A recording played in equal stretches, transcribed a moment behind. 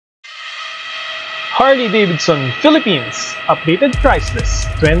Harley Davidson Philippines Updated Price List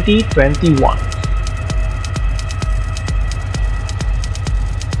 2021.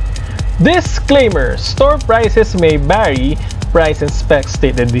 Disclaimer: store prices may vary. Price and specs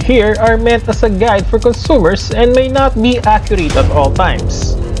stated here are meant as a guide for consumers and may not be accurate at all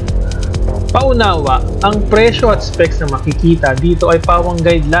times. Paunawa, ang presyo at specs na makikita dito ay pawang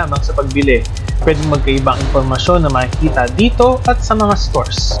guide lamang sa pagbili. Pwedeng magkaibang impormasyon na makikita dito at sa mga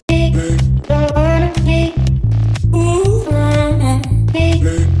stores.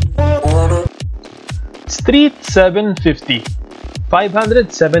 Street 750,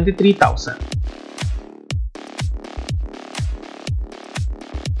 573,000.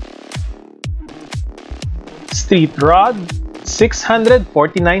 Street Rod,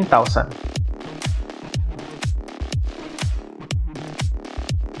 649,000.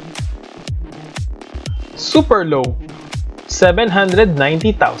 Super Low,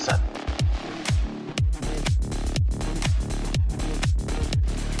 790,000.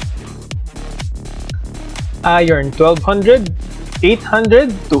 Iron 1200, 800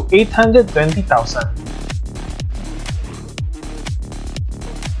 to 820,000.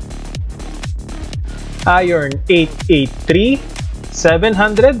 Iron 883,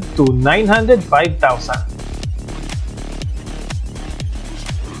 700 to 905,000.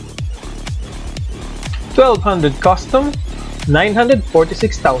 $1,200 custom,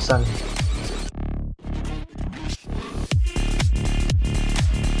 946,000.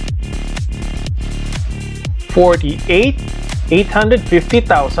 $48,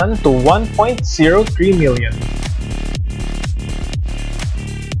 850,000 to 1.03 million.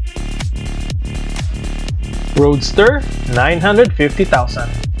 Roadster,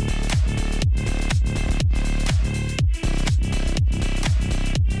 950,000.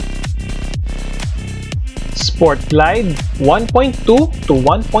 Sport Glide, 1.2 to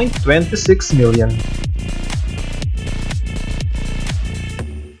 1.26 million.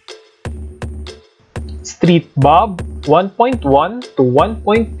 Street Bob, 1.1 to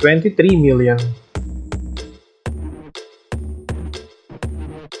 1.23 million.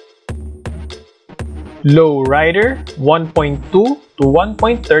 Low Rider, 1.2 to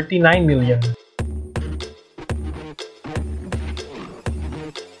 1.39 million.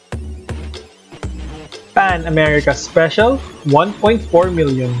 Pan America Special, 1.4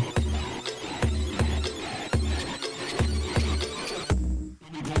 million.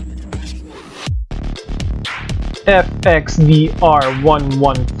 FXDR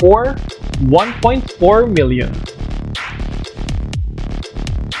 114, 1.4 million.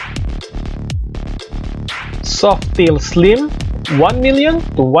 Softail Slim, 1 million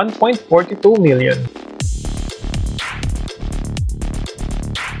to 1.42 million.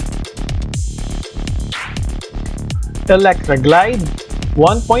 Electra Glide,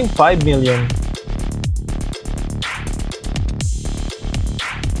 1.5 million.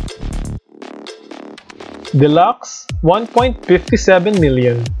 Deluxe, 1.57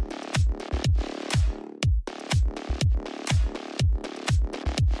 million.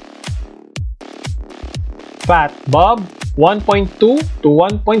 Fat Bob, 1.2 to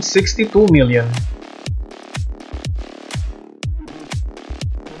 1.62 million.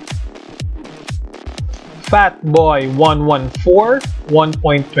 Fat Boy 114,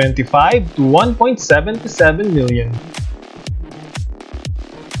 1.25 to 1.77 million.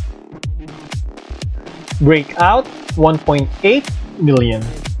 Breakout, 1.8 million.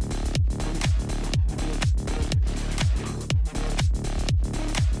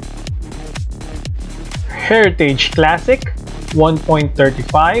 Heritage Classic, 1.35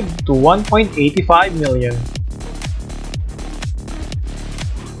 to 1.85 million.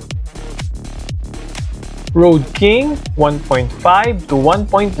 Road King, 1.5 to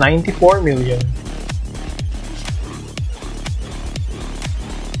 1.94 million.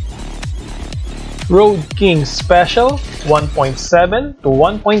 Road King Special, 1.7 to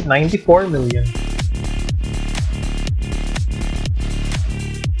 1.94 million.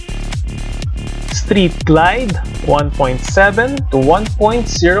 Street Glide, 1.7 to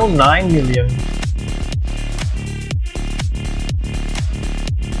 1.09 million.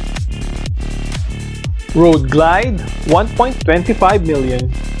 Road Glide, 1.25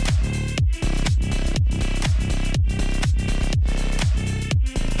 million.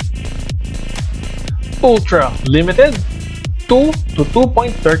 Ultra Limited, 2 to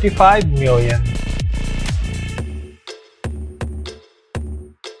 2.35 million.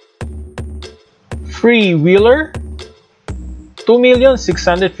 Freewheeler,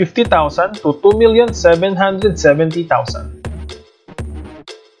 2,650,000 to 2,770,000.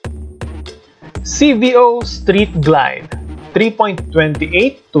 CVO Street Glide,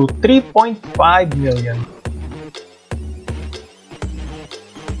 3.28 to 3.5 million.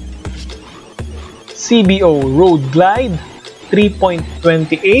 CVO Road Glide,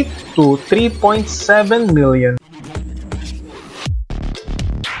 3.28 to 3.7 million.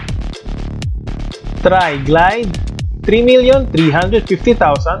 Tri-Glide,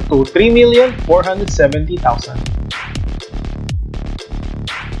 3,350,000 to 3,470,000.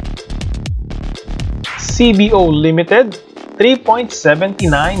 CVO Limited,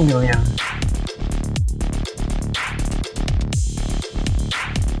 3.79 million.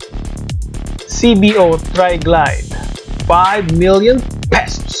 CVO Tri-Glide, 5 million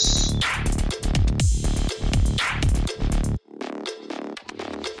pesos.